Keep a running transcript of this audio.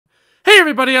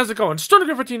Everybody, how's it going?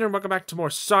 Stormedegree here, and welcome back to more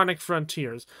Sonic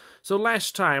Frontiers. So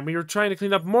last time, we were trying to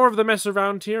clean up more of the mess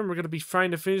around here, and we're going to be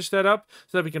trying to finish that up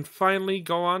so that we can finally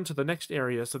go on to the next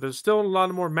area. So there's still a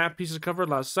lot more map pieces to cover, a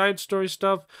lot of side story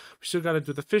stuff. We still got to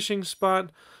do the fishing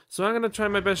spot. So I'm going to try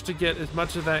my best to get as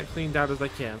much of that cleaned out as I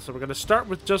can. So we're going to start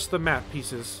with just the map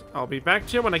pieces. I'll be back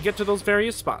to you when I get to those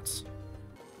various spots.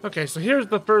 Okay, so here's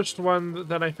the first one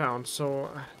that I found. So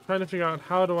I'm trying to figure out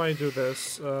how do I do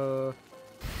this.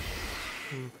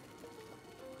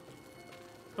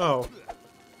 Oh,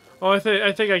 I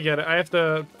think I get it. I have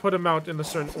to put them out in a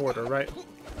certain order, right?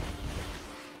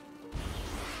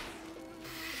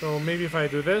 So maybe if I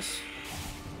do this.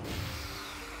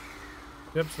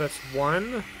 Yep, so that's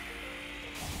 1,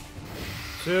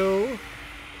 2,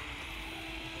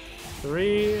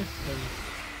 3, and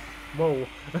whoa,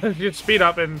 you speed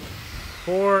up, and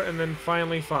 4, and then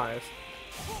finally 5.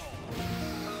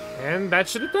 And that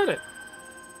should have done it.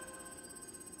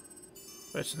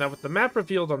 Right, so now with the map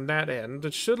revealed on that end,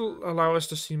 it should allow us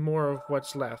to see more of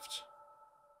what's left.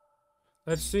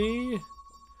 Let's see.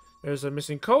 There's a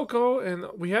missing Coco, and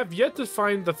we have yet to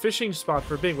find the fishing spot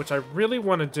for Big, which I really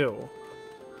want to do.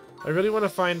 I really want to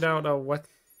find out what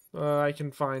I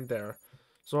can find there.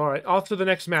 So alright, off to the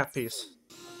next map piece.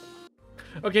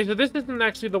 Okay, so this isn't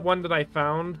actually the one that I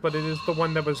found, but it is the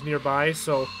one that was nearby,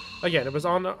 so again, it was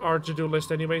on our to-do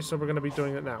list anyway, so we're going to be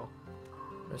doing it now.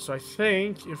 So I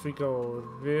think if we go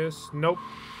this... Nope.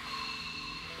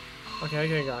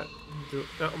 Okay, I got it.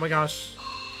 Oh my gosh.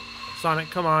 Sonic,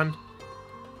 come on.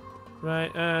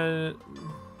 Right,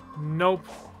 nope.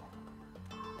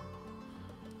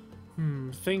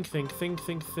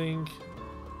 Think.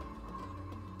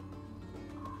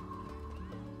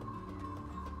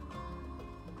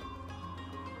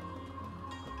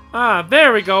 Ah,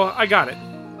 there we go. I got it.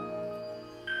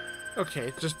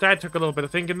 Okay, just that took a little bit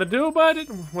of thinking to do, but it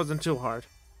wasn't too hard.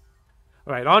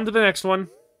 Alright, on to the next one.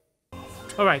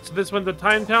 Alright, so this one's a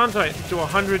time town, so I do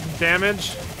 100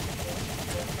 damage.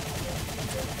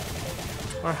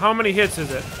 Or how many hits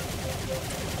is it?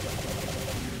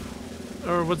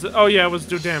 Or was it... Oh yeah, it was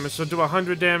do damage, so do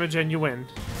 100 damage and you win.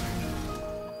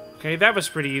 Okay, that was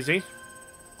pretty easy.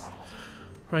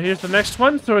 Right, here's the next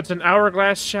one. So it's an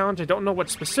hourglass challenge. I don't know what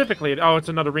specifically... Oh, it's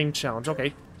another ring challenge.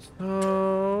 Okay.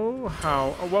 So...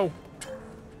 How? Oh, whoa.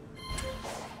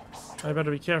 I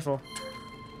better be careful.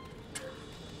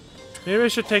 Maybe I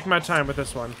should take my time with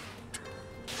this one.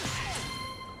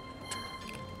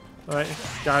 Alright.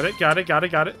 Got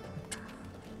it.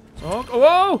 Oh,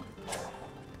 whoa!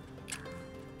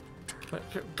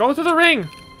 Go to the ring!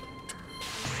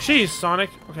 Jeez, Sonic.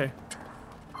 Okay.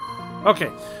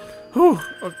 Okay. Whew.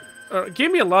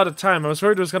 Gave me a lot of time. I was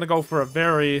worried it was going to go for a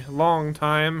very long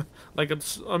time. Like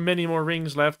it's many more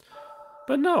rings left.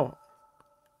 But no.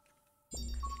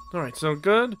 Alright, so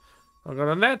good. I'll go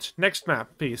on that. Next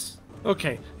map. Peace.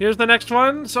 Okay, here's the next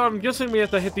one. So I'm guessing we have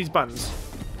to hit these buttons.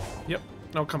 Yep.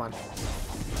 No, come on.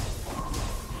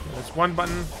 There's one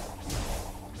button.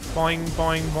 Boing,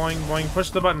 boing, boing, boing. Push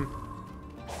the button.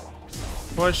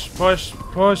 Push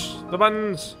the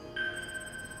buttons.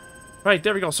 Right,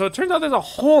 there we go. So it turns out there's a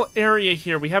whole area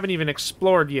here we haven't even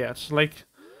explored yet. Like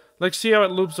see how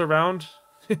it loops around?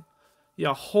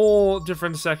 Yeah, a whole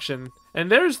different section. And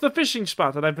there's the fishing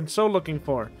spot that I've been so looking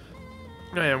for.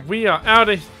 And we are out.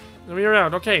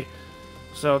 Okay.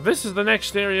 So this is the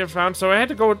next area I found. So I had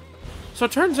to go... So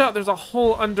it turns out there's a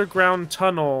whole underground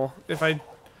tunnel. In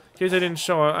case I didn't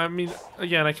show it. I mean,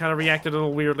 again, I kind of reacted a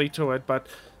little weirdly to it, but...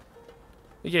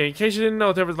 Yeah, in case you didn't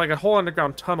know, there was like a whole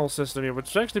underground tunnel system here, which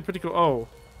is actually pretty cool. Oh.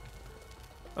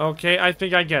 Okay, I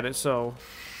think I get it, so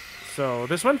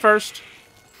this one first.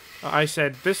 I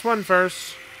said this one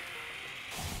first.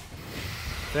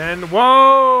 Then,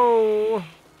 whoa!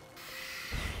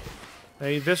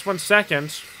 Hey, this one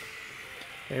second.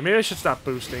 Hey, maybe I should stop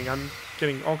boosting. I'm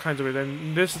getting all kinds of it,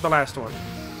 and this is the last one.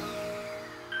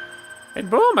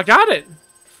 And boom, I got it!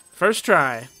 First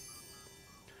try.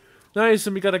 Nice,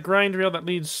 and we got a grind rail that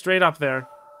leads straight up there.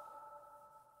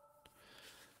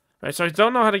 Right, so I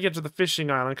don't know how to get to the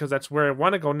fishing island, because that's where I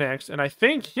want to go next. And I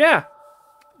think, yeah,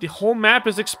 the whole map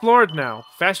is explored now.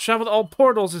 Fast travel to all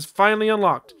portals is finally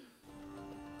unlocked.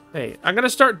 Hey, I'm going to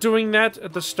start doing that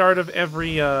at the start of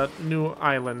every new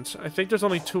island. I think there's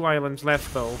only 2 islands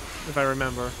left, though, if I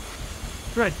remember.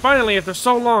 Right, finally, after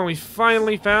so long, we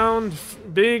finally found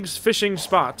Big's fishing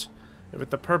spot. And with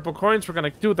the purple coins, we're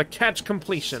going to do the catch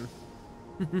completion.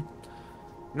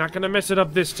 Not gonna mess it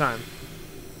up this time.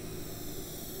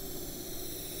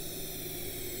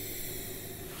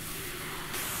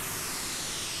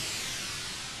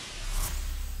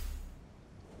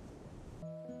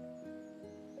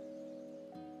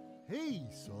 Hey,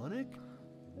 Sonic.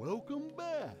 Welcome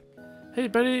back. Hey,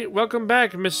 Betty. Welcome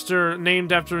back, Mr.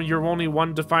 Named after your only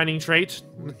one defining trait.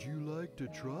 Would you like to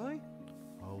try?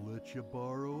 I'll let you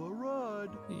borrow a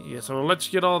rod. Yeah, so let's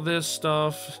get all this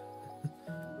stuff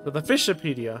for the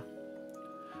Fishopedia.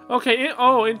 Okay,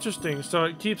 oh, interesting. So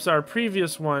it keeps our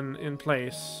previous one in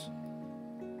place.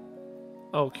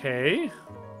 Okay.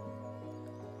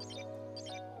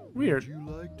 Weird. Would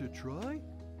you like to try?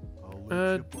 I'll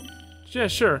let you Yeah,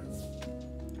 sure.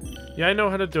 Yeah, I know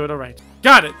how to do it. Alright.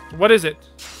 Got it! What is it?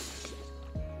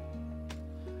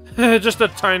 Just a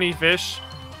tiny fish.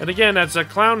 And again, that's a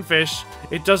clownfish.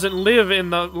 It doesn't live in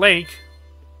the lake.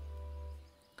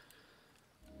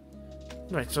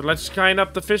 Right, so let's kind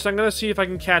up the fish. I'm gonna see if I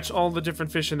can catch all the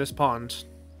different fish in this pond.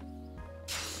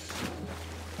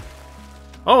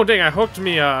 Oh, dang, I hooked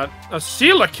me a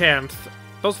coelacanth.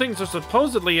 Those things are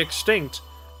supposedly extinct.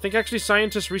 I think actually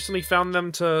scientists recently found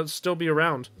them to still be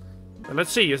around. And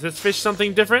let's see, is this fish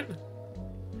something different?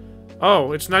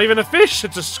 Oh, it's not even a fish,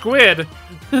 it's a squid.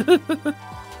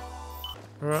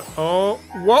 Oh,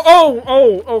 whoa,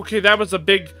 oh, okay, that was a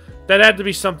big, that had to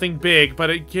be something big, but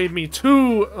it gave me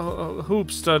two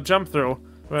hoops to jump through.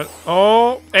 But,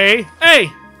 oh, hey,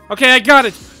 okay, I got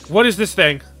it. What is this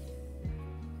thing?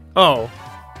 Oh,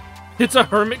 it's a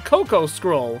Hermit Cocoa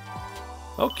Scroll.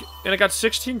 Okay, and I got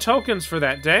 16 tokens for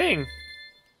that, dang.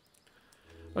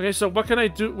 Okay, so what can I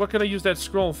do, what can I use that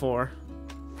scroll for?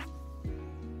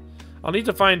 I'll need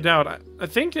to find out. I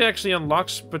think it actually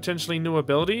unlocks potentially new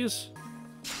abilities.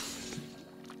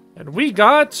 And we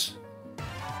got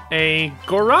a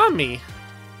Gourami.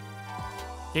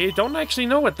 You don't actually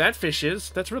know what that fish is.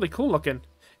 That's really cool looking.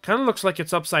 Kind of looks like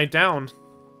it's upside down.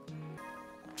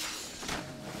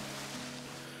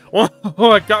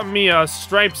 Oh, it got me a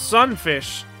striped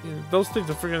sunfish. Those things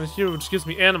are freaking huge. Gives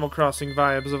me Animal Crossing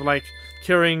vibes of like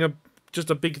carrying just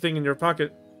a big thing in your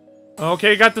pocket.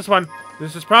 Okay, got this one.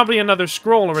 This is probably another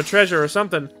scroll or a treasure or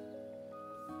something.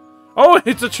 Oh,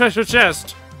 it's a treasure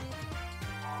chest.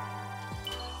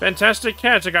 Fantastic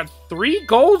catch. I got 3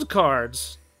 gold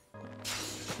cards.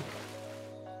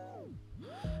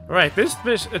 Alright, this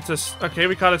fish, it's a... Okay,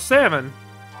 we caught a salmon.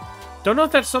 Don't know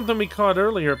if that's something we caught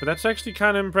earlier, but that's actually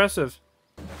kind of impressive.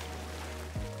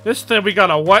 This thing, we got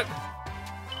a what?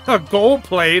 A gold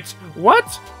plate?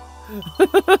 What?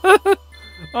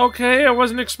 Okay, I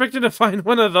wasn't expecting to find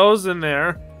one of those in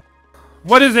there.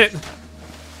 What is it?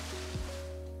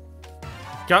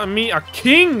 Got me a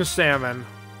king salmon.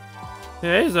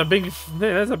 Yeah, that's a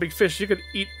big fish. You could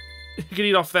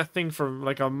eat off that thing for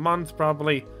like a month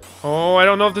probably. Oh, I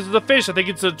don't know if this is a fish. I think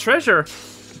it's a treasure.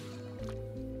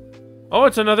 Oh,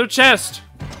 it's another chest.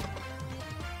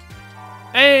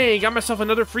 Hey, got myself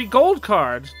another free gold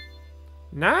card.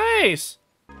 Nice.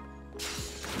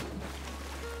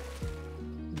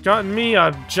 Got me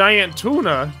a giant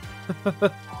tuna.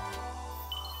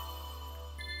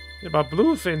 About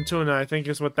bluefin tuna, I think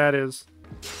is what that is.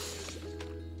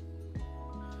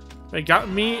 They got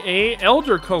me a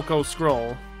Elder Cocoa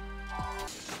Scroll.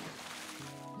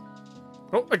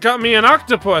 Oh, it got me an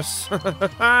octopus.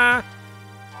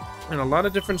 And a lot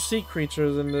of different sea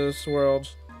creatures in this world.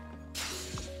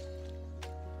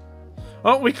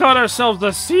 Oh, we caught ourselves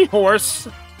a seahorse.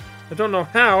 I don't know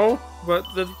how, but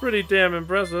that's pretty damn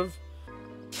impressive.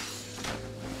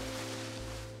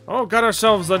 Oh, got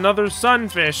ourselves another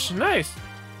sunfish. Nice.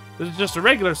 This is just a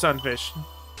regular sunfish.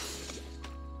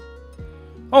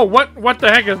 Oh, what the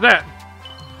heck is that?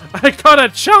 I caught a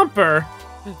chomper.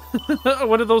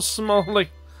 One of those small, like...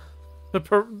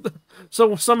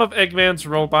 So some of Eggman's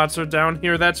robots are down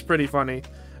here. That's pretty funny.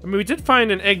 I mean, we did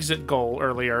find an exit goal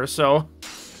earlier, so...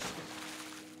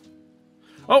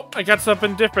 Oh, I got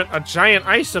something different. A giant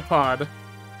isopod.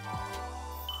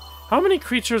 How many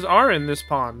creatures are in this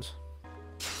pond?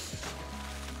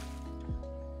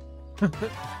 We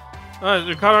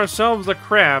caught ourselves a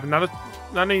crab. Not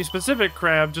any specific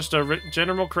crab, just a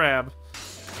general crab.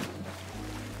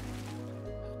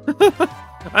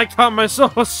 I caught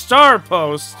myself a star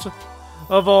post,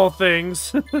 of all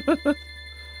things.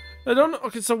 I don't know.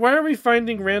 Okay, so why are we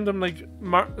finding random like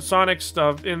Sonic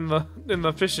stuff in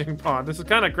the fishing pond? This is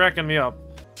kind of cracking me up.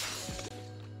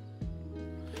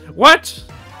 What?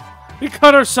 We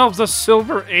caught ourselves a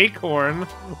silver acorn.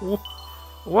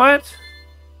 What?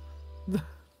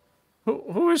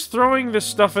 Who is throwing this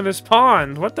stuff in this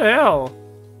pond? What the hell?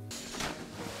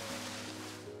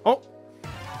 Oh.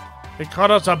 They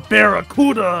caught us a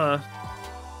barracuda.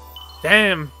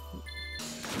 Damn.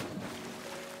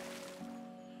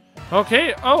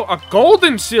 Okay. Oh, a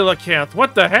golden coelacanth.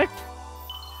 What the heck?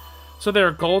 So there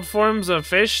are gold forms of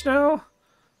fish now?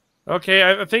 Okay,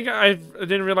 I think I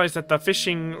didn't realize that the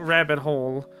fishing rabbit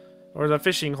hole, or the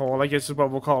fishing hole, I guess is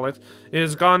what we'll call it,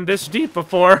 is gone this deep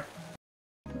before.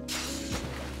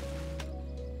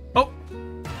 Oh!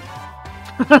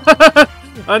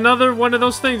 Another one of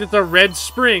those things, it's a red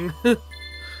spring. I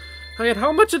mean,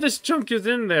 how much of this junk is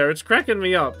in there? It's cracking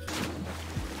me up.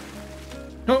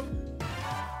 Oh!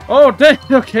 Oh, dang!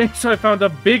 Okay, so I found a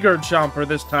bigger jumper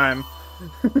this time.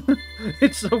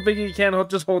 It's so big you can't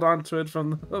just hold on to it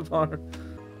from the bar.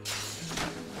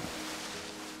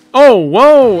 Oh,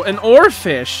 whoa! An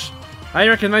oarfish! I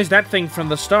recognize that thing from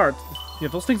the start. Yeah,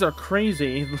 those things are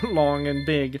crazy long and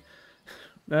big.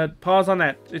 Pause on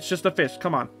that. It's just a fish.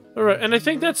 Come on. Alright, and I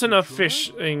think that's enough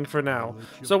fishing for now.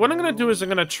 So what I'm gonna do is I'm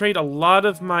gonna trade a lot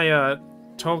of my,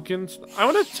 tokens. I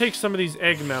want to take some of these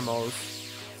egg memos.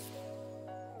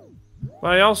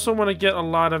 But I also want to get a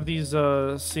lot of these,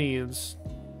 seeds.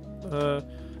 I'm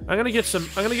gonna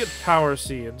get power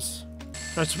seeds.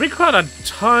 Alright, so we got a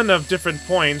ton of different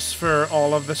points for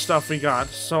all of the stuff we got.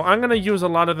 So I'm gonna use a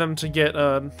lot of them to get,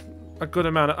 a good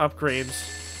amount of upgrades.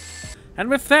 And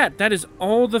with that, that is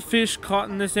all the fish caught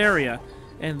in this area.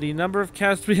 And the number of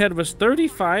casts we had was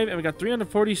 35, and we got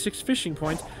 346 fishing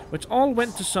points, which all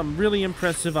went to some really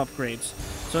impressive upgrades.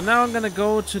 So now I'm gonna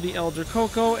go to the Elder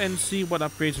Cocoa and see what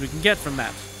upgrades we can get from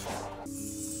that.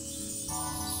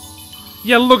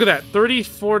 Yeah, look at that.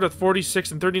 34 to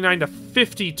 46 and 39 to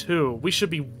 52. We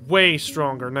should be way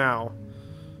stronger now.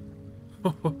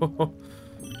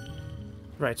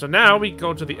 Right, so now we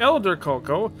go to the Elder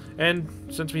Cocoa, and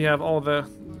since we have all the,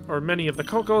 or many of the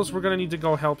Cocos, we're gonna need to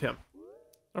go help him.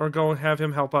 Or go have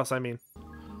him help us, I mean.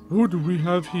 Who do we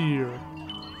have here?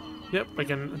 Yep, I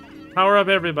can power up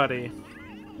everybody.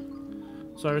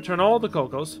 So I return all the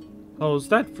Cocos. How's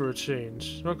that for a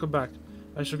change? Welcome back.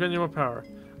 I shall gain you more power.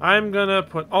 I'm gonna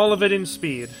put all of it in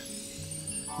speed.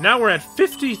 Now we're at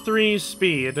 53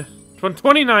 speed. From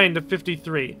 29 to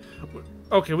 53.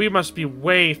 Okay, we must be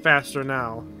way faster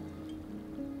now.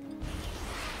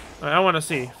 I want to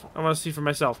see. I want to see for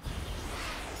myself.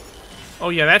 Oh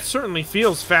yeah, that certainly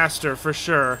feels faster for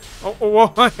sure.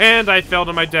 Oh, and I fell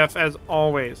to my death as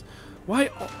always. Why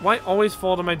always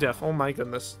fall to my death? Oh my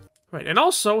goodness. Right, and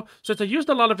also, since I used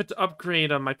a lot of it to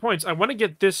upgrade my points, I want to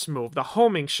get this move, the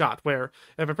homing shot, where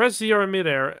if I press Z or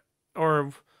midair,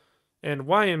 and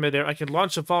Y in midair, I can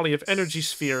launch a volley of energy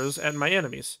spheres at my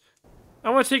enemies.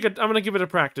 I'm gonna give it a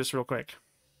practice real quick.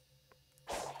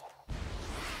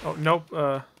 Oh, nope,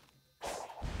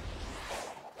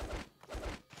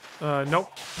 nope.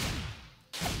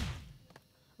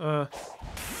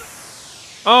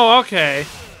 Oh, okay.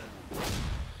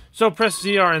 So press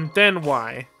ZR and then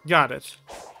Y. Got it.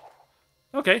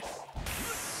 Okay.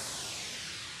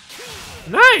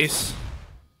 Nice!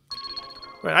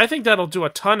 Right, I think that'll do a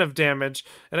ton of damage,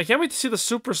 and I can't wait to see the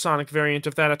supersonic variant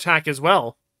of that attack as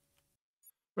well.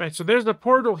 Right, so there's a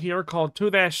portal here called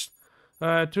 2-6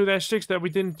 that we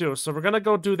didn't do, so we're gonna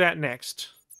go do that next.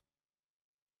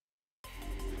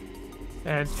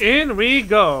 And in we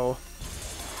go!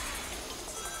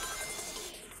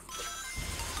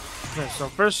 Okay, so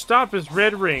first stop is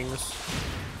Red Rings.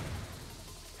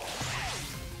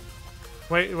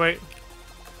 Wait.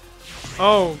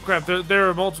 Oh, crap, there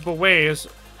are multiple ways.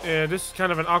 This is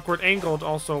kind of an awkward angle to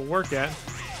also work at.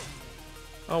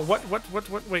 Oh, what,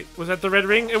 wait, was that the red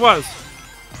ring? It was!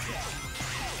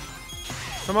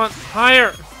 Come on,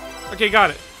 higher! Okay,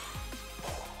 got it.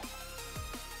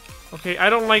 Okay, I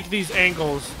don't like these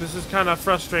angles. This is kind of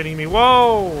frustrating me.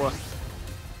 Whoa!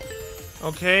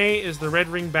 Okay, is the red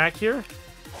ring back here?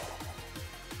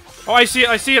 Oh, I see it,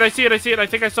 I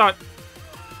think I saw it.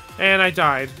 And I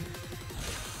died.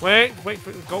 Wait,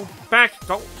 go back,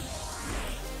 go.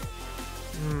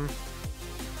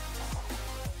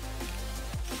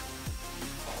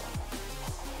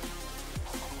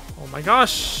 Oh my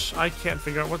gosh, I can't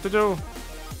figure out what to do.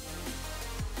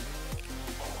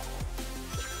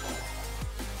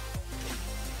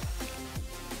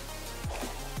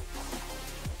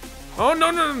 Oh,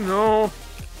 no.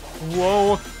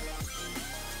 Whoa.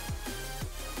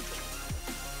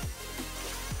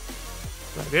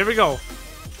 Right, there we go.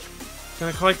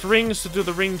 Gonna collect rings to do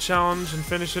the ring challenge and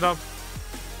finish it up.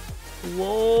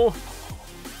 Whoa.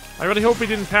 I really hope we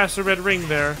didn't pass the red ring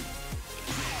there.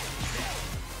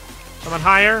 Come on,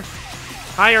 higher.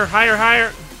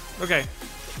 Higher. Okay.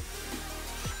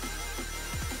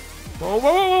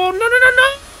 Whoa. No.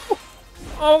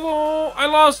 Oh, I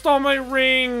lost all my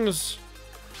rings.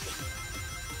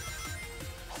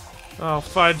 Oh,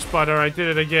 fudge butter, I did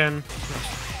it again.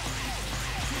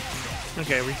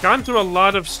 Okay, we've gone through a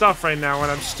lot of stuff right now,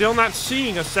 and I'm still not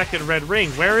seeing a second red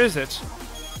ring. Where is it?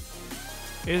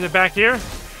 Is it back here?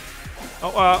 Oh,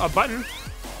 a button.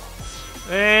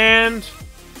 And...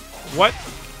 what?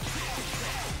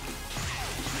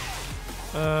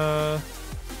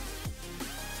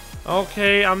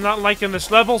 Okay, I'm not liking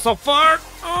this level so far.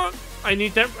 I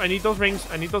need them. I need those rings.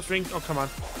 I need those rings. Oh, come on.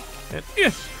 And,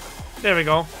 there we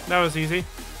go. That was easy.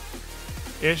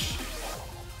 Ish.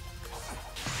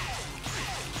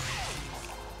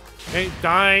 Okay,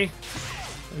 die.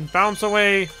 And bounce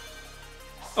away.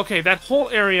 Okay, that whole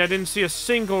area, I didn't see a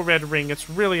single red ring. It's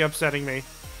really upsetting me.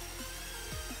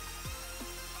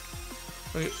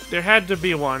 Okay, there had to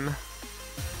be one.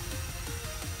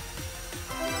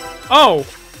 Oh!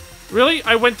 Really?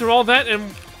 I went through all that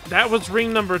and that was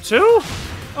ring number 2?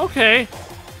 Okay.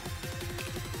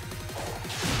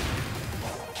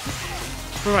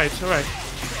 Alright, alright.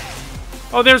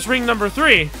 Oh, there's ring number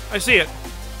 3. I see it.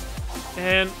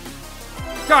 And...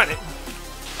 got it.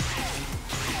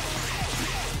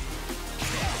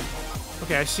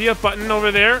 Okay, I see a button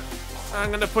over there.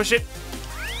 I'm gonna push it.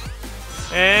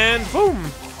 And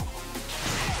boom!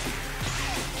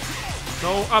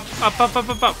 Go up, up, up, up,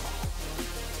 up, up.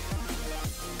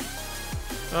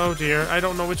 Oh dear, I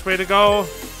don't know which way to go.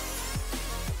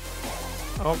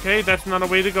 Okay, that's not a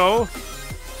way to go.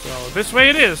 So, this way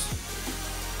it is.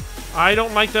 I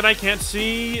don't like that I can't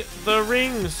see the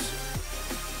rings.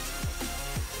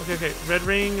 Okay, okay, red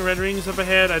ring's up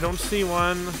ahead. I don't see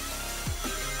one.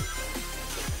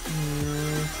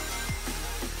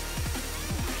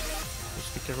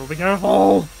 Just be careful, be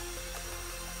careful!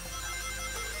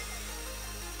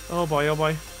 Oh boy, oh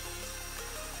boy.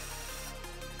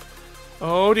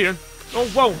 Oh dear. Oh,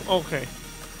 whoa, okay.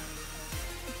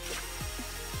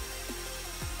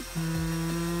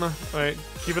 Alright,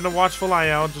 keeping a watchful eye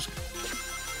out, just...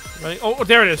 Ready? Oh,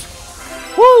 there it is!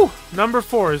 Woo! Number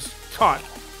 4 is caught.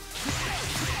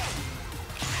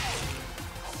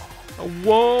 Oh,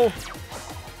 whoa!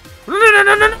 No, no,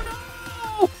 no, no, no!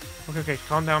 Okay, okay,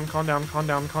 calm down, calm down, calm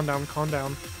down, calm down, calm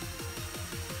down.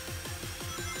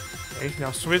 Okay, now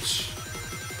switch.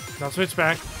 Now switch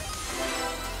back.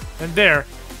 And there.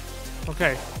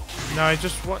 Okay. Now I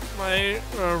just want my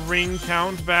ring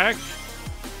count back.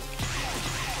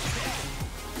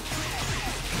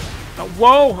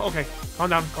 Whoa! Okay. Calm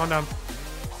down, calm down.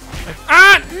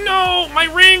 Ah! No! My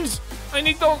rings! I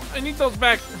need those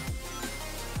back.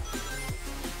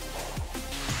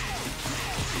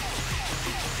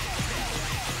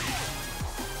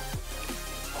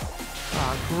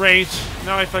 Ah, great.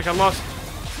 Now I feel like I lost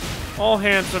all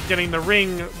hands of getting the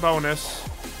ring bonus.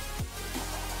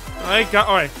 I got...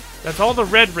 alright. That's all the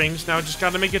red rings. Now I just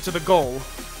gotta make it to the goal.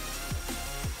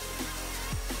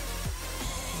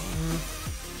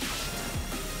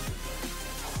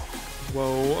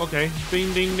 Whoa, okay.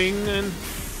 Ding, ding, ding, and...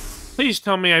 please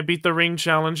tell me I beat the ring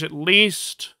challenge at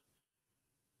least.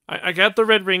 I got the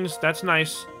red rings. That's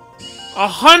nice.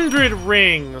 100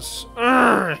 rings!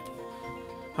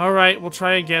 Alright, we'll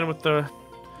try again with the...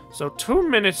 so, 2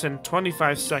 minutes and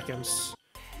 25 seconds.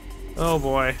 Oh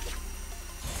boy.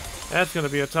 That's gonna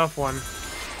be a tough one.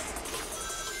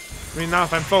 I mean, not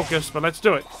if I'm focused, but let's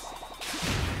do it.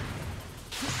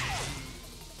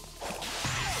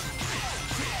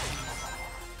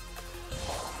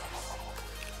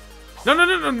 No, no,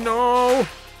 no, no, no!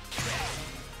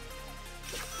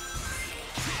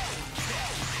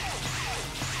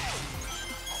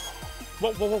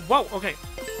 Whoa, whoa, whoa, whoa, okay.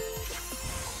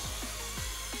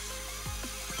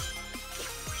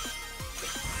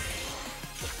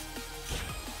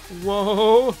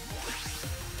 Whoa!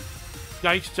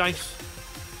 Yikes, yikes.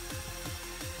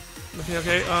 Okay,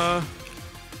 okay,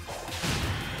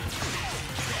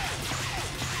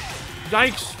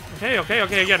 yikes! Okay, okay,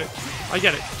 okay, I get it. I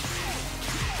get it.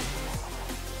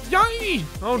 Yay!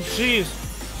 Oh, jeez.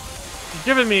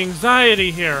 You're giving me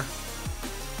anxiety here.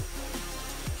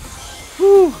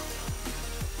 Whew.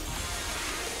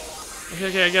 Okay,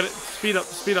 okay, I get it. Speed up,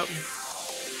 speed up.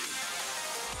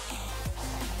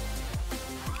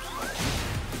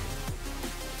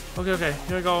 Okay, okay,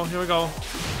 here we go, here we go.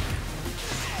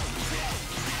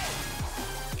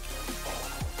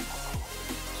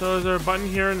 So is there a button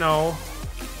here? No.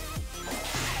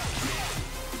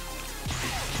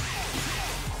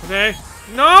 Okay.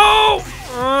 No!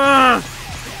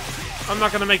 I'm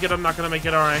not gonna make it, I'm not gonna make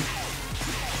it, alright.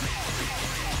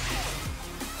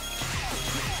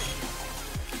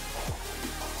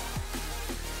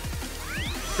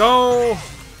 Go!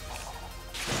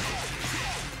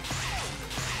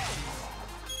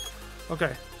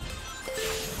 Okay.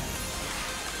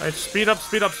 Alright, speed up,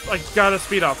 speed up. I gotta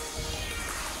speed up.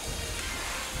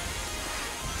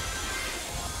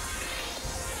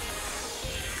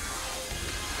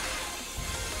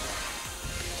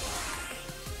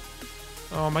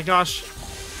 Oh my gosh.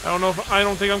 I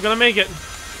don't think I'm gonna make it.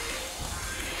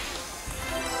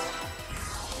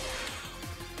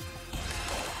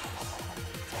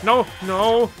 No,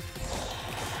 no.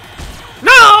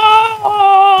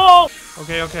 No!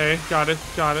 Okay, okay. Got it,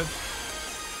 got it.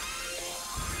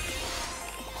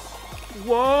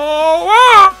 Whoa!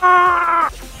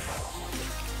 Ah!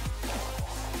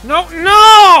 No,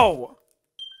 no!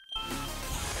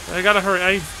 I gotta hurry.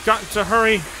 I got to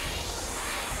hurry.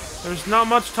 There's not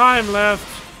much time left.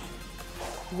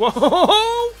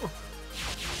 Whoa!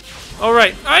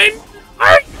 Alright, I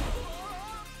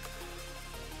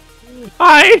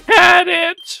had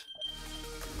it!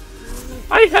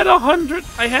 I had 100.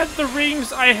 I had the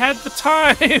rings. I had the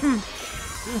time.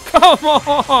 Come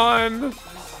on.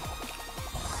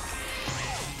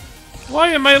 Why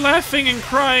am I laughing and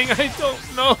crying? I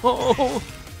don't know.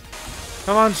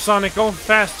 Come on, Sonic, go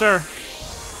faster.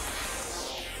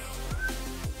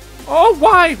 Oh,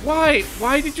 why? Why?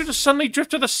 Why did you just suddenly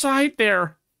drift to the side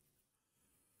there?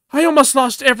 I almost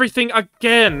lost everything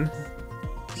again.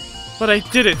 But I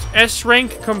did it. S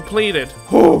rank completed.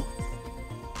 Oh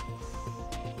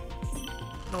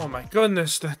my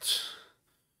goodness, that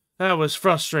was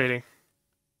frustrating.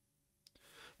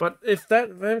 But if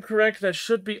I'm correct, that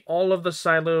should be all of the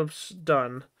side loops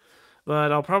done.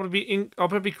 But I'll probably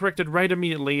be corrected right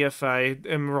immediately if I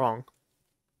am wrong.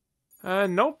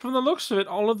 Nope, from the looks of it,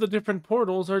 all of the different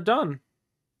portals are done.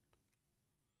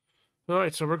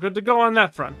 Alright, so we're good to go on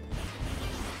that front.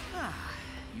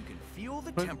 You can feel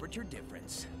the temperature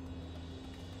difference.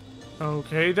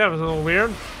 Okay, that was a little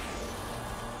weird.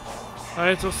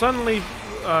 Alright, so suddenly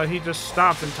he just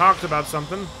stopped and talked about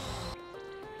something.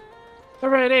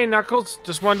 Alright, hey Knuckles,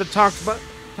 just wanted to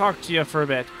talk to you for a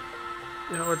bit.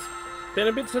 You know, it's been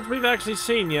a bit since we've actually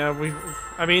seen you. We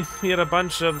had a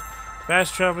bunch of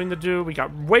fast traveling to do, we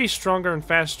got way stronger and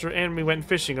faster, and we went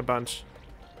fishing a bunch.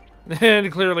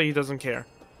 And clearly he doesn't care.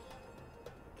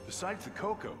 Besides the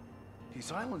cocoa,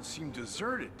 these islands seem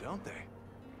deserted, don't they?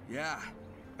 Yeah,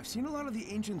 I've seen a lot of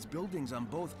the Ancients' buildings on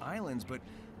both islands, but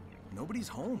nobody's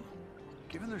home.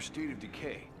 Given their state of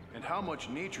decay, and how much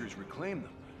nature's reclaimed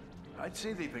them, I'd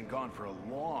say they've been gone for a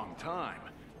long time.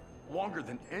 Longer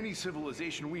than any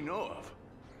civilization we know of.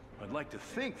 I'd like to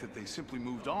think that they simply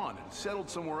moved on and settled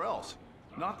somewhere else.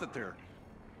 Not that they're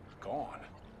gone.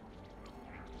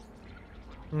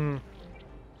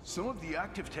 Some of the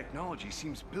active technology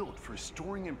seems built for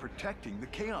storing and protecting the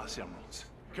Chaos Emeralds.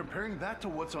 Comparing that to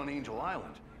what's on Angel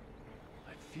Island,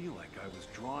 I feel like I was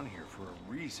drawn here for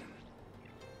a reason.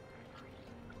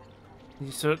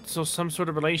 So some sort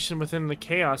of relation within the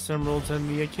Chaos Emeralds and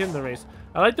the Echidna race.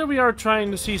 I like that we are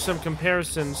trying to see some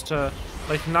comparisons to,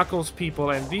 like, Knuckles' people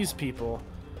and these people.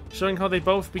 Showing how they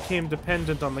both became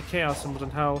dependent on the Chaos Emeralds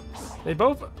and how they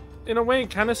both, in a way,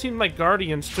 kind of seem like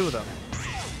guardians to them.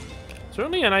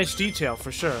 Certainly a nice detail,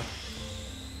 for sure.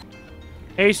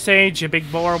 Hey, Sage, you big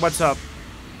boar, what's up?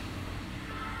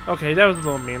 Okay, that was a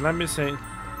little mean, let me see.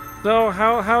 So,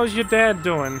 how's your dad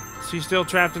doing? Is he still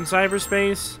trapped in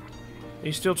cyberspace? Are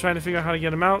you still trying to figure out how to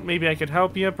get him out? Maybe I could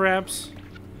help you, perhaps?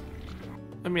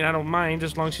 I mean, I don't mind,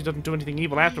 as long as he doesn't do anything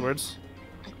evil afterwards.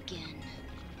 Again.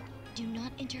 Do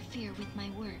not interfere with my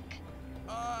work.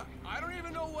 I don't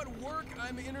even know what work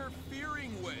I'm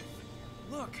interfering with.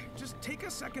 Look, just take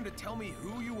a second to tell me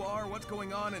who you are, what's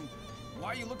going on, and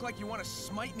why you look like you want to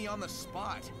smite me on the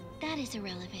spot. That is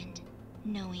irrelevant.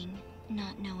 Knowing,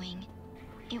 not knowing.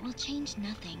 It will change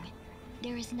nothing.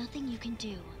 There is nothing you can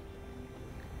do.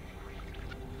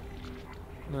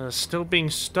 Still being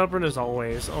stubborn as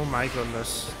always. Oh my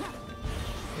goodness.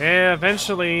 Yeah,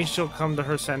 eventually she'll come to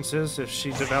her senses, if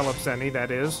she develops any,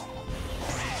 that is.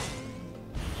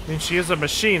 I mean, she is a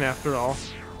machine, after all.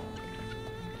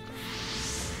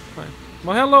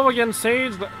 Well, hello again,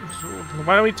 Sage.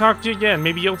 Why don't we talk to you again?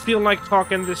 Maybe you'll feel like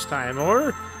talking this time,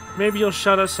 or maybe you'll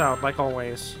shut us out, like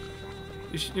always.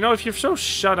 You know, if you're so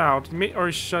shut out,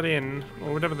 or shut in,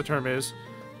 or whatever the term is,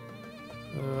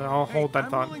 I'll hold that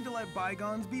thought. I'm willing to let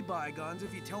bygones be bygones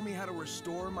if you tell me how to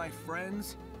restore my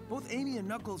friends. Both Amy and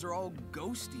Knuckles are all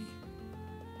ghosty.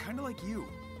 Kinda like you.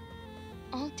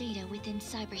 All data within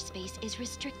cyberspace is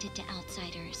restricted to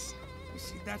outsiders. You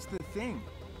see, that's the thing.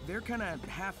 They're kinda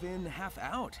half in, half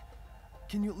out.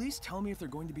 Can you at least tell me if they're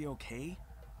going to be okay?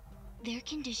 Their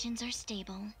conditions are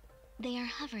stable. They are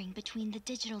hovering between the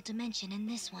digital dimension and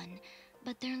this one,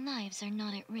 but their lives are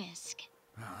not at risk.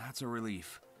 Oh, that's a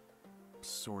relief.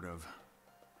 Sort of.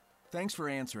 Thanks for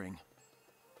answering.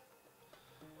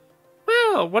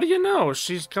 Well, what do you know?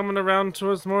 She's coming around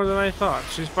to us more than I thought.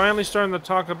 She's finally starting to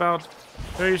talk about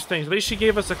various things. At least she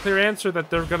gave us a clear answer that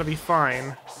they're gonna be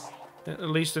fine. At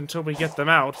least until we get them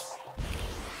out.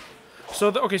 So,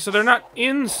 okay, so they're not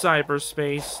in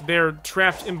cyberspace. They're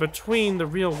trapped in between the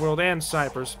real world and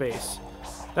cyberspace.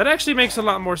 That actually makes a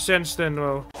lot more sense than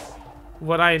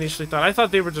what I initially thought. I thought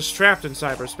they were just trapped in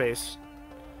cyberspace.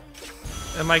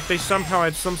 And, like, they somehow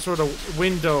had some sort of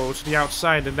window to the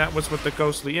outside, and that was what the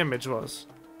ghostly image was.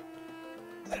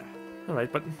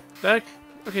 Alright, but that...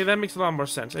 Okay, that makes a lot more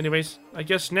sense. Anyways, I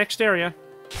guess next area.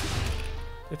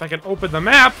 If I can open the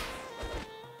map...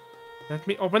 Let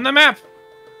me open the map!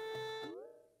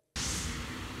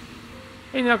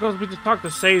 Hey Knuckles, we just talked to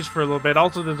Sage for a little bit.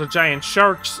 Also, there's a giant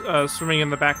shark swimming in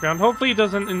the background. Hopefully it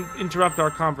doesn't interrupt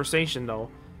our conversation, though.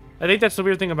 I think that's the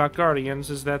weird thing about Guardians,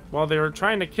 is that while they're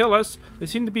trying to kill us, they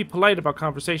seem to be polite about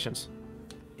conversations.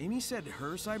 Amy said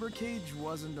her cyber cage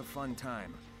wasn't a fun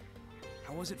time.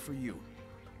 How was it for you?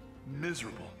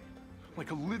 Miserable.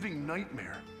 Like a living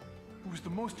nightmare. It was the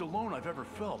most alone I've ever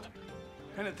felt.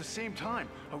 And at the same time,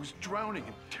 I was drowning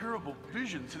in terrible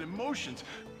visions and emotions.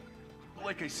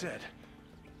 Like I said,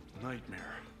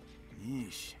 nightmare.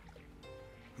 Yeesh.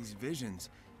 These visions,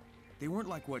 they weren't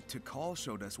like what Tikal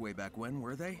showed us way back when,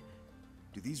 were they?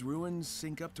 Do these ruins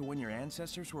sync up to when your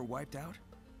ancestors were wiped out?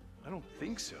 I don't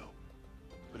think so.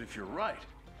 But if you're right,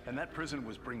 and that prison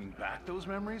was bringing back those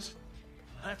memories,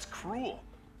 that's cruel.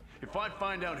 If I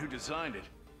find out who designed it,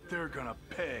 they're gonna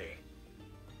pay.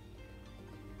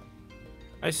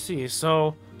 I see,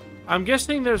 so... I'm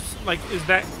guessing there's, like, is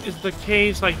the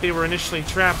cage like they were initially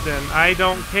trapped in? I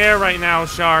don't care right now,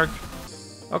 Shark.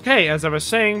 Okay, as I was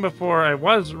saying before I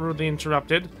was rudely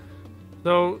interrupted,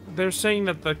 though they're saying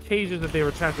that the cages that they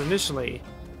were trapped initially,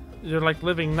 they're like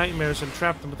living nightmares and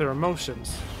trapped them with their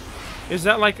emotions. Is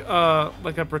that like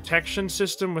a protection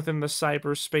system within the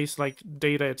cyberspace, like,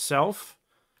 data itself?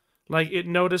 Like, it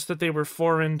noticed that they were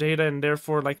foreign data and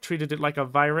therefore, like, treated it like a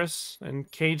virus and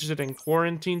caged it and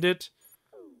quarantined it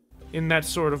in that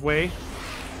sort of way.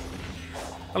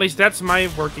 At least that's my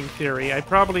working theory. I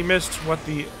probably missed what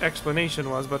the explanation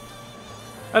was, but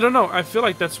I don't know. I feel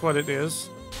like that's what it is.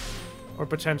 Or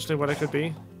potentially what it could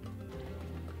be.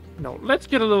 No, let's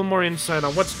get a little more insight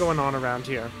on what's going on around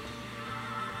here.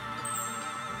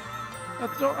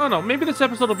 Oh no, maybe this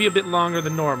episode will be a bit longer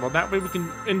than normal. That way we can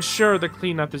ensure the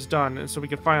cleanup is done, and so we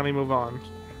can finally move on.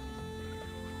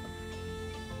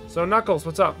 So, Knuckles,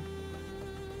 what's up?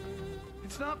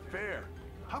 It's not fair.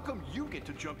 How come you get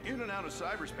to jump in and out of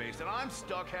cyberspace and I'm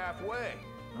stuck halfway?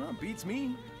 Beats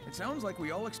me. It sounds like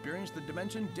we all experience the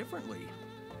dimension differently.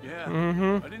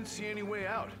 Yeah, I didn't see any way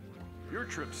out. Your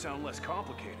trips sound less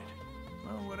complicated.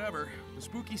 Well, whatever. The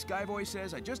spooky Skyboy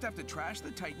says I just have to trash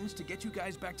the Titans to get you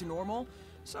guys back to normal,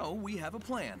 so we have a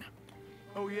plan.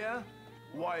 Oh yeah?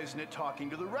 Why isn't it talking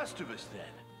to the rest of us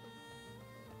then?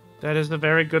 That is a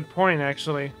very good point,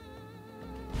 actually.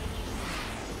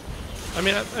 I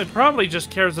mean, it probably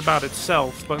just cares about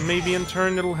itself, but maybe in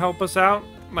turn it'll help us out?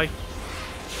 Like,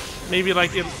 maybe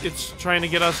like it's trying to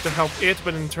get us to help it,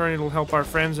 but in turn it'll help our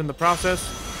friends in the process.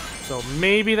 So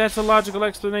maybe that's a logical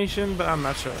explanation, but I'm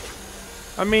not sure.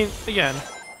 I mean, again,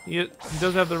 he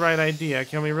does have the right idea.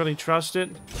 Can we really trust it?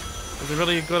 Is it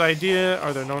really a good idea?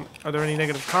 Are there any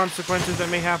negative consequences that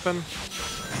may happen?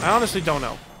 I honestly don't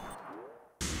know.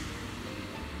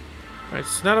 Alright,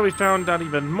 so now that we found out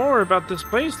even more about this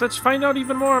place, let's find out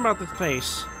even more about this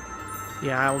place.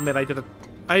 Yeah, I'll admit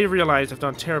I realized I've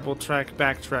done terrible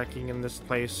backtracking in this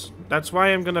place. That's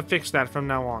why I'm gonna fix that from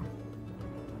now on.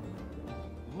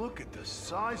 Look at the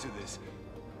size of this.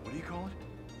 What do you call it?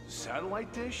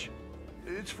 Satellite dish?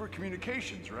 It's for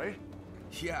communications, right?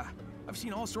 Yeah, I've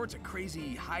seen all sorts of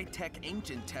crazy high-tech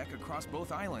ancient tech across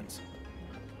both islands.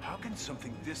 How can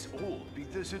something this old be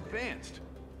this advanced?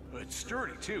 It's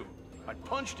sturdy, too. I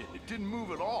punched it. It didn't move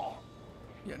at all.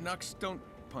 Yeah, Nux, don't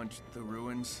punch the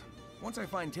ruins. Once I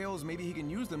find Tails, maybe he can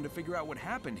use them to figure out what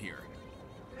happened here.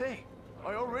 Hey,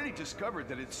 I already discovered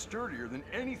that it's sturdier than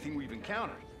anything we've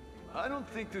encountered. I don't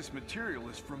think this material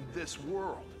is from this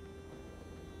world.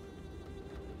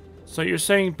 So you're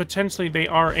saying potentially they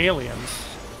are aliens?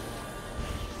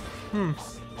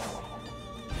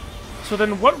 So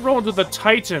then what role do the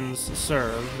Titans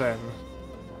serve, then?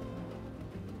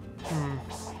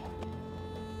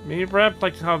 Maybe perhaps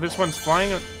like how this one's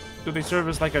flying? Do they serve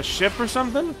as like a ship or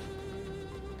something?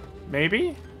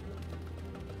 Maybe?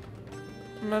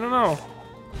 I don't know.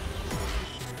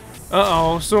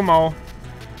 Uh-oh, Sumo.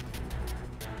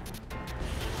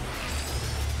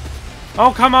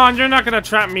 Oh, come on, you're not gonna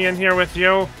trap me in here with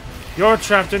you. You're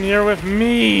trapped in here with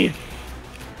me.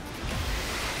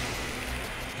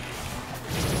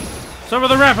 It's over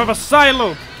the ramp of a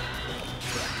silo.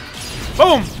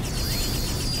 Boom!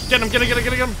 Get him, get him, get him,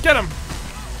 get him, get him!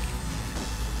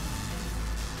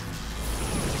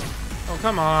 Oh,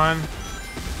 come on.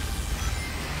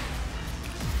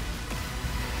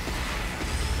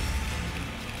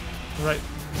 Right.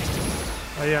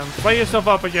 Oh yeah, play yourself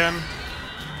up again.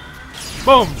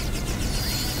 Boom!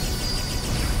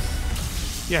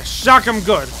 Yeah, shock him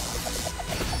good.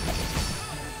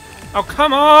 Oh,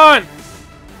 come on!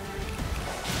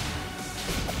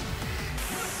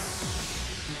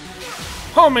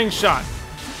 Homing shot.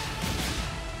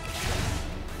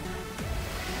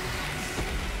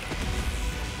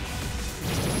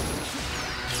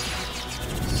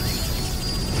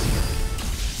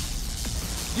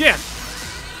 Yeah.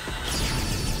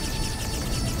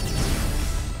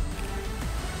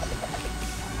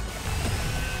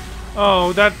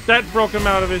 Oh, that broke him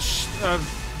out of his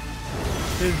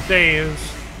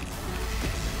daze.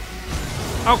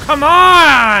 Oh, come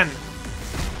on!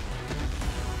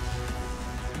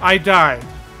 I died.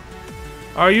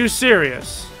 Are you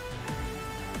serious?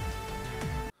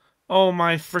 Oh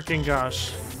my freaking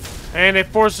gosh. And it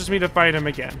forces me to fight him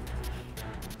again.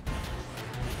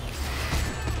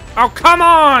 Oh, come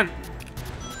on!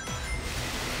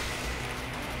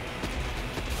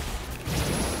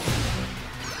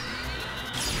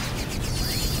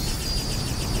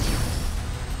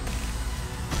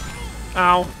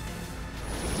 Ow.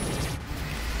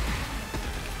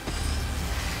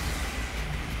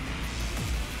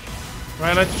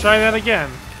 Right, let's try that again.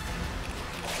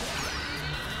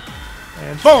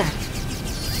 And boom!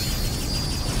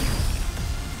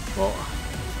 Well,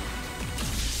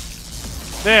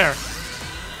 there.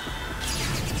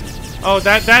 Oh,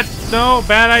 no,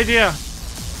 bad idea.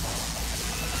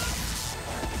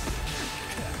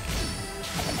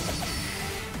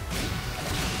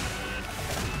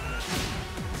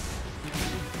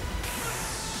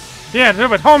 Yeah,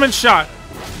 do it. Home and shot.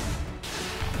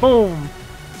 Boom.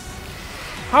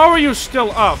 How are you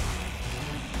still up?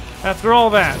 After all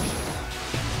that.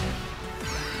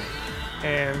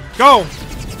 And go.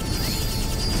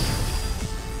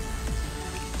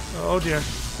 Oh dear.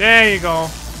 There you go.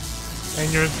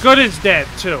 And you're as good as dead,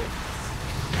 too.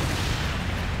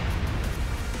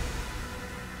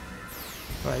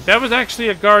 Right, that was actually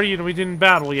a guardian we didn't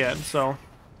battle yet, so...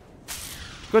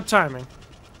 Good timing.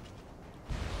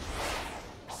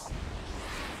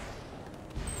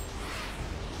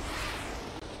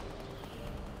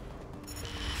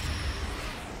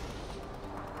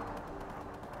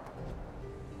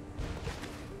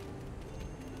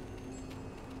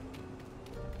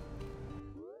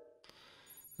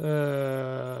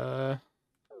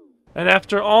 And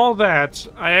after all that,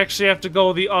 I actually have to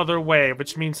go the other way,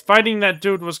 which means fighting that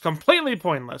dude was completely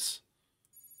pointless.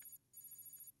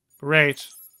 Great.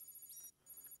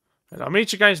 And I'll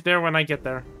meet you guys there when I get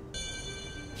there.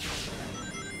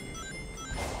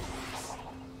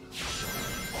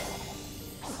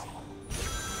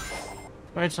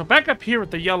 Alright, so back up here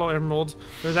with the yellow emeralds,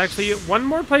 there's actually one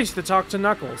more place to talk to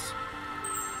Knuckles.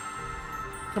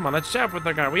 Come on, let's chat with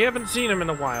the guy. We haven't seen him in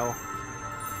a while.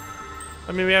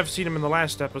 I mean, we have seen him in the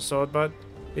last episode, but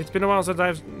it's been a while since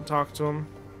I've talked to him.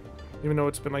 Even though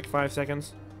it's been like 5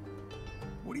 seconds.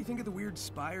 What do you think of the weird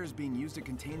spires being used to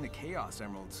contain the Chaos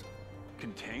Emeralds?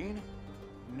 Contain?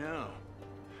 No.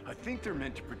 I think they're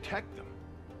meant to protect them.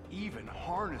 Even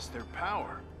harness their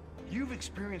power. You've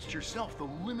experienced yourself the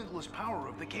limitless power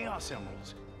of the Chaos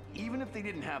Emeralds. Even if they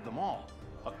didn't have them all,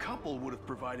 a couple would have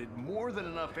provided more than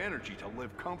enough energy to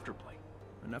live comfortably.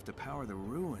 Enough to power the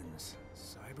ruins,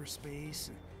 cyberspace.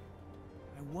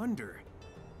 I wonder,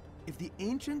 if the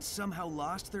ancients somehow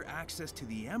lost their access to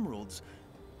the emeralds,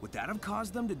 would that have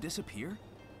caused them to disappear?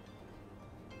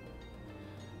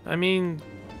 I mean,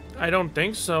 I don't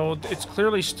think so. It's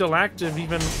clearly still active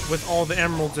even with all the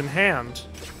emeralds in hand.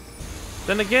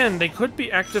 Then again, they could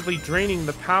be actively draining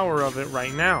the power of it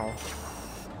right now.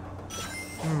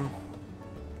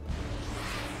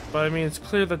 But I mean, it's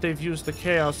clear that they've used the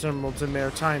Chaos Emeralds in their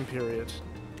time period.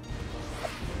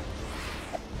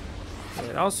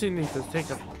 Right, I'll see need to take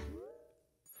a...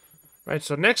 Right,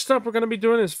 so next up we're gonna be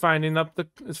doing is finding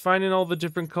all the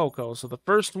different Cocos. So the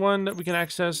first one that we can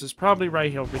access is probably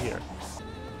right over here.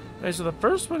 Right, so the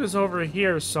first one is over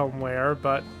here somewhere,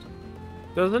 but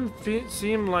doesn't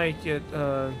seem like it.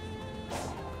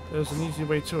 There's an easy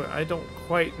way to it. I don't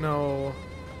quite know.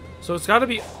 So it's got to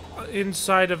be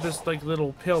inside of this like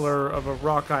little pillar of a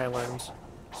rock island.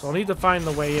 So I'll need to find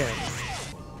the way in.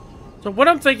 So what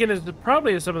I'm thinking is it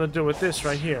probably has something to do with this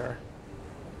right here.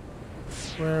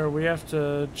 Where we have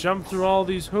to jump through all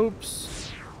these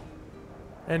hoops.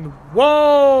 And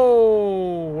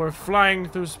whoa! We're flying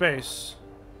through space.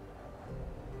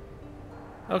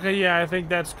 Okay, yeah, I think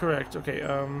that's correct. Okay,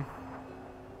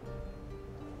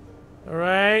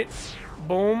 alright.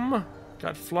 Boom.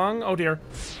 Got flung. Oh dear.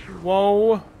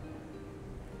 Whoa.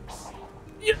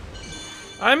 Yeah.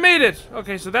 I made it!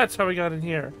 Okay, so that's how we got in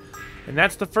here. And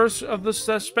that's the first of the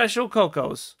special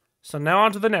Cocos. So now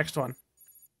on to the next one.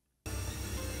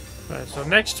 Alright, so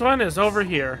next one is over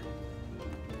here.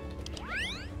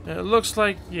 And it looks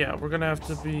like, yeah, we're gonna have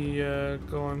to be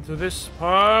going through this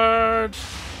part.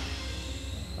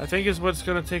 I think is what's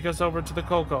gonna take us over to the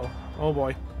Coco. Oh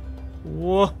boy.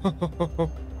 Whoa.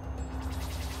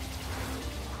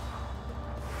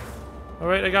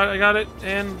 Alright, I got it,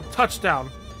 and touchdown.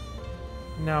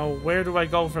 Now, where do I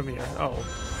go from here? Oh.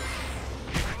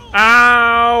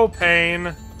 Ow!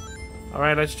 Pain.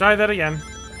 Alright, let's try that again.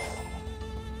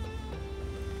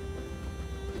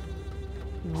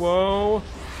 Whoa.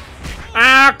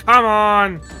 Ah, come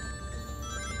on!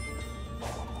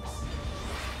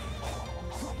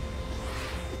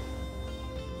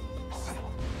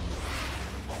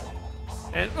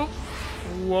 And, oh,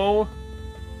 whoa.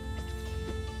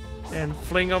 And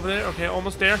fling over there. Okay,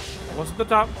 almost there. Almost at the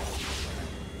top.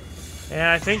 And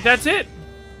I think that's it.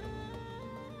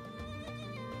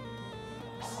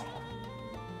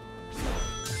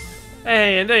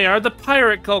 Hey, and they are the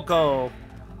Pirate Coco.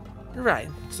 Right,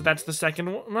 so that's the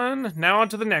second one. Now on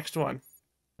to the next one.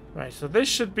 Right, so this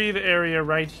should be the area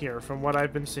right here from what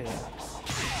I've been seeing.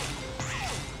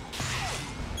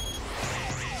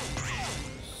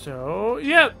 So,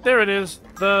 yeah, there it is.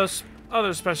 The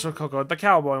other special Coco, the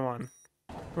cowboy one.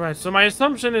 Right, so my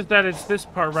assumption is that it's this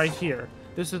part right here.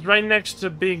 This is right next to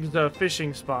Big's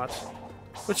fishing spot.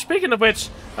 Which, speaking of which,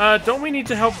 don't we need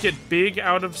to help get Big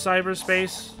out of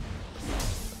cyberspace?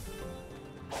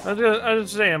 I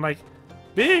was saying, like,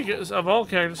 Big, of all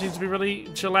characters, seems to be really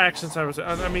chillax in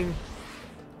cyberspace. I mean,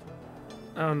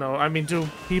 I don't know. I mean, do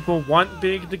people want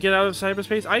Big to get out of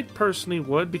cyberspace? I personally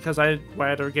would, because I'd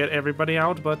rather get everybody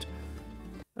out, but...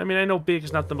 I mean, I know Big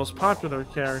is not the most popular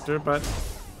character, but...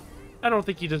 I don't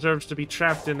think he deserves to be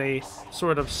trapped in a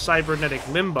sort of cybernetic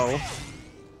limbo.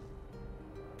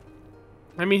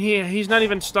 I mean, he's not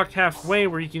even stuck halfway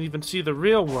where he can even see the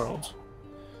real world.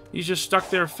 He's just stuck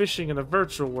there fishing in a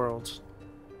virtual world.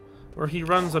 Where he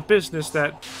runs a business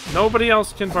that nobody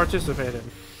else can participate in.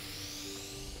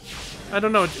 I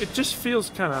don't know, it just feels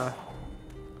kind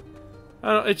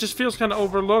of... it just feels kind of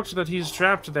overlooked that he's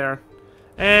trapped there.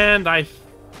 And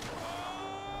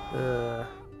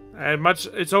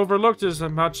it's overlooked as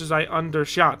much as I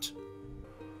undershot.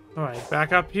 Alright,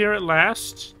 back up here at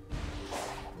last.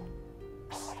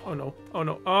 Oh no, oh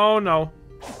no, oh no.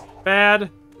 Bad.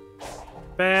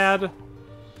 Bad.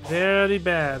 Very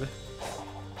bad.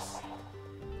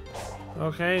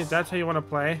 Okay, that's how you want to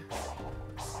play.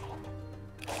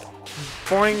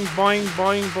 Boing, boing,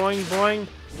 boing, boing, boing.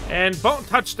 And boom,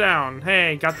 touchdown.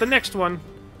 Hey, got the next one.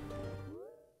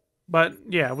 But,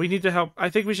 yeah, we need to help. I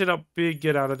think we should help Big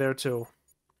get out of there, too.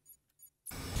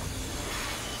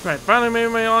 Right, finally made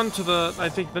my way on to the, I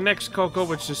think, the next Coco,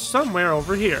 which is somewhere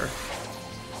over here.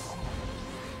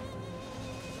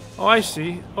 Oh, I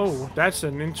see. Oh, that's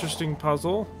an interesting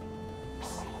puzzle.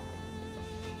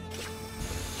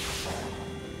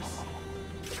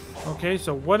 Okay,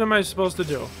 so what am I supposed to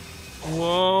do?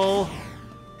 Whoa.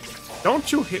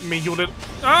 Don't you hit me, you little...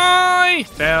 I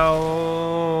fell.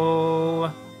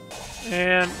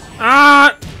 And...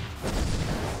 ah!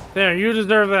 There, you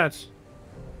deserve that.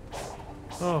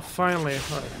 Oh, finally.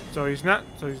 Right, so he's not...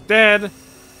 so he's dead.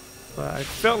 But I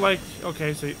felt like...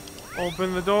 okay, so you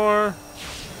open the door.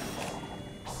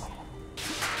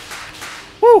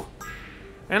 Woo!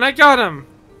 And I got him!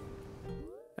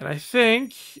 And I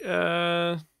think...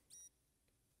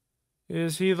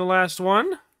 is he the last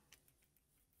one?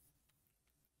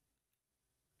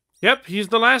 Yep, he's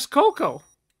the last Coco.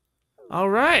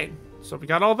 Alright, so we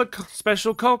got all the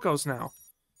special Cocos now.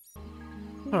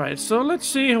 Alright, so let's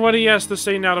see what he has to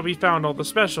say now that we found all the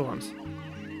special ones.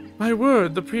 My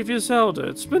word, the previous elder,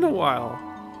 it's been a while.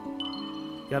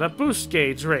 Got a boost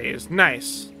gauge raised,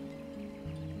 nice.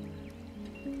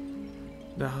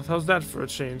 Now, how's that for a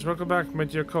change? Welcome back, my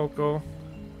dear Coco.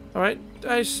 Alright,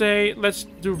 I say, let's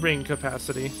do ring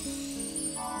capacity.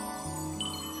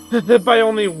 By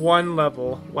only one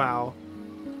level. Wow.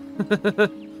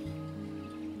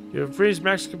 You have raised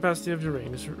max capacity of your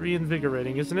ring. It's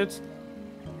reinvigorating, isn't it?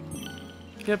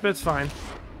 Yep, it's fine.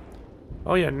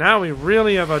 Oh yeah, now we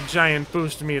really have a giant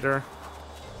boost meter.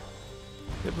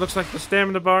 It looks like the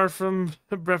stamina bar from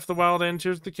Breath of the Wild and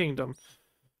Tears of the Kingdom.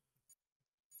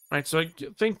 Alright, so I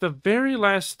think the very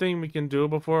last thing we can do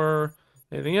before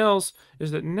anything else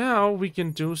is that now we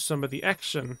can do some of the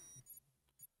action.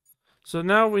 So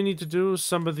now we need to do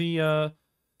some of the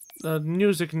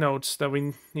music notes that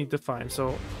we need to find.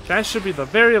 So that should be the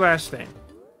very last thing.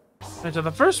 Alright, so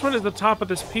the first one is the top of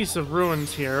this piece of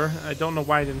ruins here. I don't know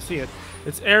why I didn't see it.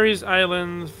 It's Ares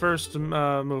Island first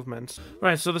movement.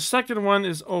 Right, so the second one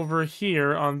is over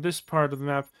here on this part of the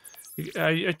map.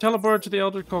 I teleported to the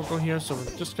Elder Cocoa here, so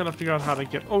we're just gonna figure out how to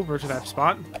get over to that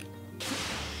spot.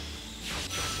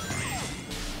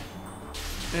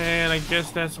 And I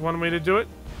guess that's one way to do it.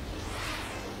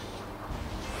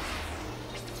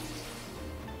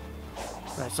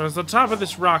 Right, so it's the top of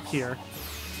this rock here.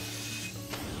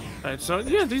 Alright, so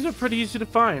yeah, these are pretty easy to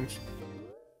find.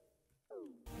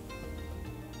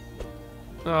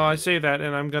 Oh, I say that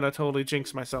and I'm gonna totally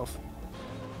jinx myself.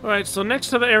 Alright, so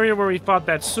next to the area where we fought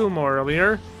that sumo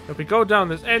earlier, if we go down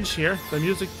this edge here, the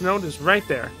music note is right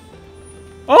there.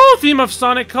 Oh, theme of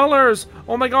Sonic Colors!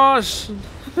 Oh my gosh!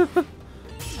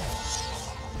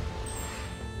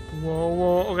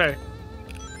 Whoa, okay.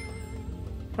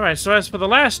 Alright, so as for the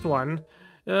last one,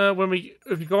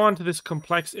 if you go onto this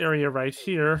complex area right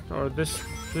here, or this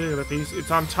particular piece,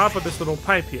 it's on top of this little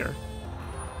pipe here.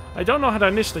 I don't know how to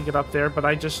initially get up there, but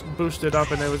I just boosted up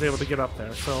and I was able to get up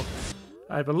there. So,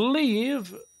 I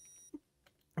believe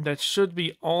that should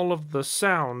be all of the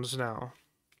sounds now.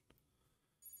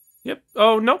 Yep.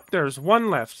 Oh, nope, there's one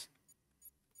left.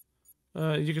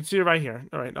 You can see it right here.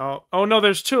 Alright, oh no,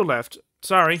 there's two left.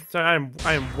 Sorry, I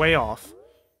am way off.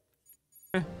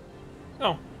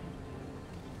 Oh.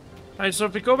 Alright, so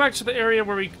if we go back to the area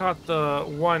where we caught the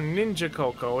one Ninja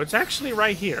Coco, it's actually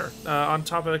right here, on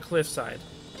top of the cliffside.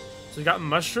 So you got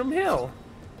Mushroom Hill.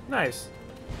 Nice.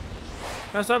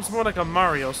 That sounds more like a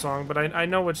Mario song, but I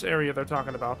know which area they're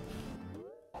talking about.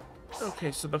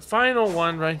 Okay, so the final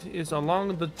one, right, is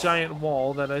along the giant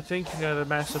wall that I think got a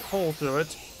massive hole through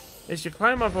it. As you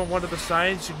climb up on one of the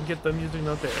sides, you can get the music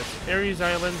note there. It's Ares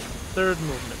Island, third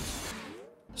movement.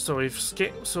 So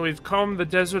we've combed the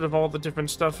desert of all the different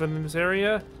stuff in this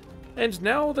area, and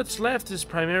now all that's left is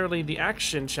primarily the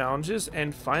action challenges,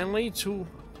 and finally to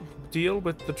deal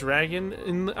with the dragon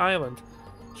in the island.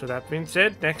 So that being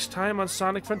said, next time on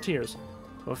Sonic Frontiers,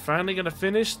 we're finally gonna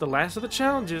finish the last of the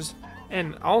challenges,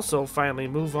 and also finally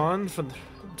move on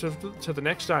to the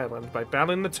next island by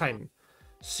battling the Titan.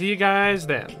 See you guys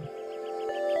then.